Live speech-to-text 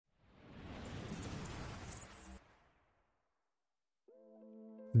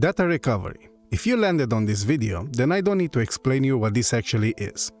Data recovery. If you landed on this video, then I don't need to explain you what this actually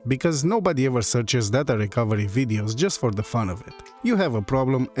is, because nobody ever searches data recovery videos just for the fun of it. You have a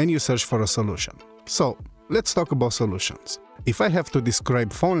problem and you search for a solution. So, let's talk about solutions. If I have to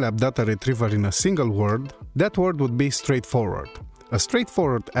describe FoneLab data retriever in a single word, that word would be straightforward. A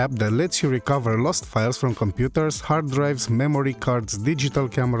straightforward app that lets you recover lost files from computers, hard drives, memory cards, digital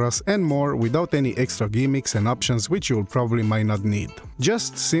cameras, and more without any extra gimmicks and options which you probably might not need.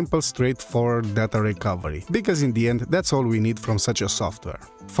 Just simple, straightforward data recovery, because in the end, that's all we need from such a software.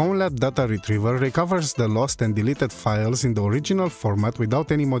 FoneLab Data Retriever recovers the lost and deleted files in the original format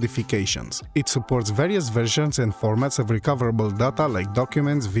without any modifications. It supports various versions and formats of recoverable data like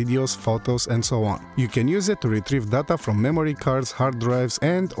documents, videos, photos, and so on. You can use it to retrieve data from memory cards, hard drives,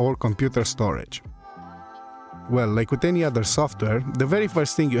 and/or computer storage. Well, like with any other software, the very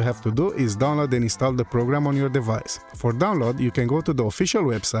first thing you have to do is download and install the program on your device. For download, you can go to the official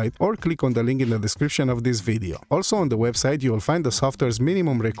website or click on the link in the description of this video. Also on the website, you will find the software's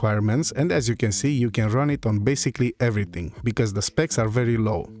minimum requirements, and as you can see, you can run it on basically everything, because the specs are very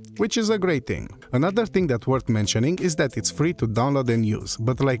low, which is a great thing. Another thing that's worth mentioning is that it's free to download and use,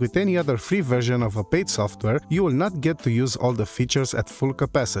 but like with any other free version of a paid software, you will not get to use all the features at full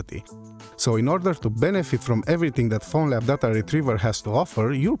capacity. So in order to benefit from everything that FoneLab Data Retriever has to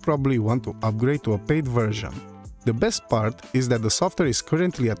offer, you'll probably want to upgrade to a paid version. The best part is that the software is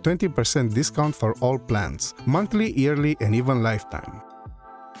currently at 20% discount for all plans, monthly, yearly, and even lifetime.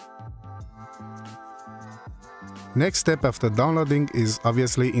 Next step after downloading is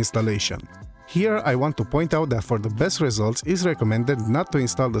obviously installation. Here I want to point out that for the best results, it's recommended not to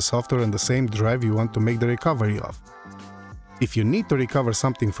install the software on the same drive you want to make the recovery of. If you need to recover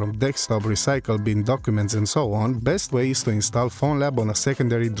something from desktop, recycle bin, documents, and so on, best way is to install FoneLab on a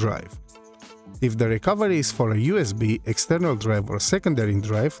secondary drive. If the recovery is for a USB, external drive, or secondary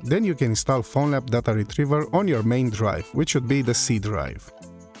drive, then you can install FoneLab Data Retriever on your main drive, which would be the C drive.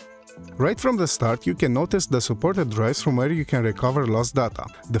 Right from the start, you can notice the supported drives from where you can recover lost data.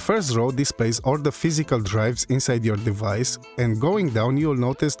 The first row displays all the physical drives inside your device, and going down you'll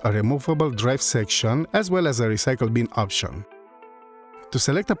notice a removable drive section as well as a recycle bin option. To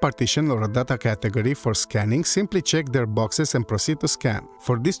select a partition or a data category for scanning, simply check their boxes and proceed to scan.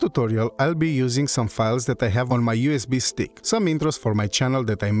 For this tutorial, I'll be using some files that I have on my USB stick, some intros for my channel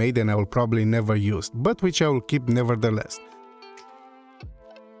that I made and I will probably never use, but which I will keep nevertheless.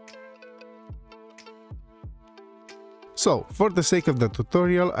 So, for the sake of the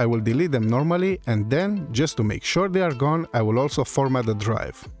tutorial, I will delete them normally, and then, just to make sure they are gone, I will also format the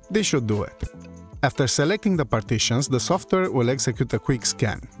drive. This should do it. After selecting the partitions, the software will execute a quick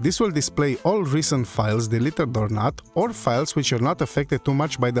scan. This will display all recent files, deleted or not, or files which are not affected too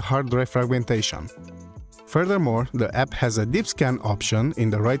much by the hard drive fragmentation. Furthermore, the app has a deep scan option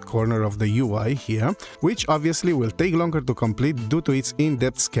in the right corner of the UI here, which obviously will take longer to complete due to its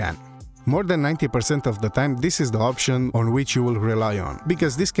in-depth scan. More than 90% of the time, this is the option on which you will rely on,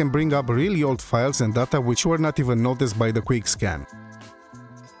 because this can bring up really old files and data which were not even noticed by the quick scan.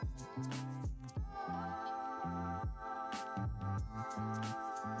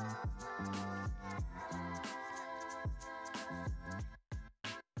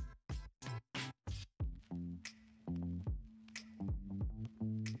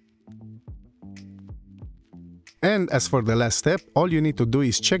 And as for the last step, all you need to do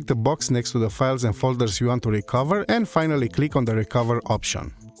is check the box next to the files and folders you want to recover, and finally click on the recover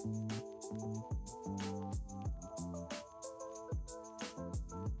option.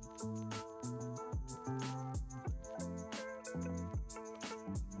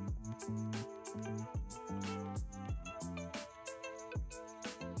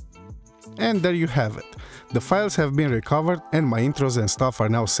 And there you have it. The files have been recovered and my intros and stuff are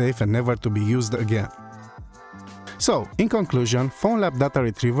now safe and never to be used again. So, in conclusion, FoneLab Data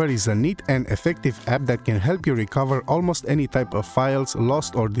Retriever is a neat and effective app that can help you recover almost any type of files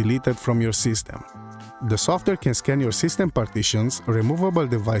lost or deleted from your system. The software can scan your system partitions, removable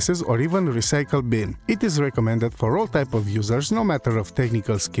devices, or even recycle bin. It is recommended for all type of users, no matter of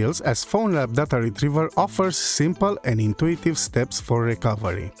technical skills, as FoneLab Data Retriever offers simple and intuitive steps for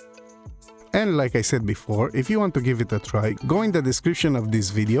recovery. And like I said before, if you want to give it a try, go in the description of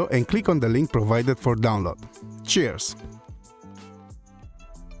this video and click on the link provided for download. Cheers!